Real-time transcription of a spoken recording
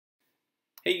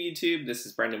Hey YouTube, this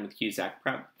is Brendan with Cusack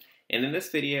Prep, and in this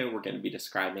video we're going to be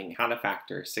describing how to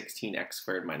factor 16x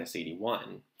squared minus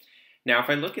 81. Now if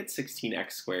I look at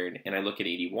 16x squared and I look at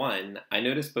 81, I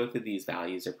notice both of these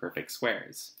values are perfect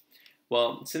squares.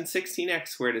 Well, since 16x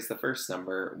squared is the first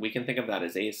number, we can think of that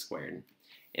as a squared,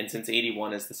 and since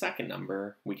 81 is the second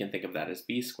number, we can think of that as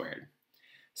b squared.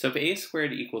 So if a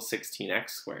squared equals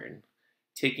 16x squared,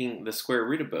 taking the square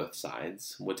root of both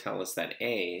sides would tell us that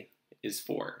a is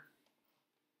 4.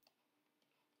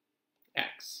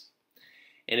 X.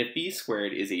 And if b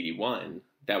squared is 81,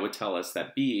 that would tell us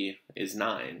that b is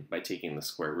 9 by taking the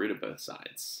square root of both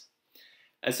sides.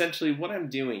 Essentially what I'm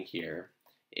doing here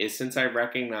is, since I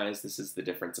recognize this is the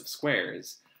difference of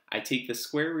squares, I take the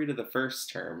square root of the first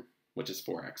term, which is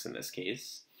 4x in this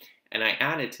case, and I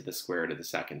add it to the square root of the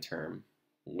second term,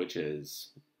 which is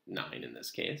 9 in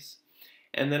this case.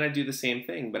 And then I do the same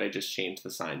thing, but I just change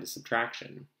the sign to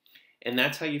subtraction. And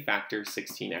that's how you factor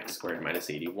 16x squared minus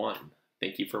 81.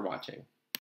 Thank you for watching.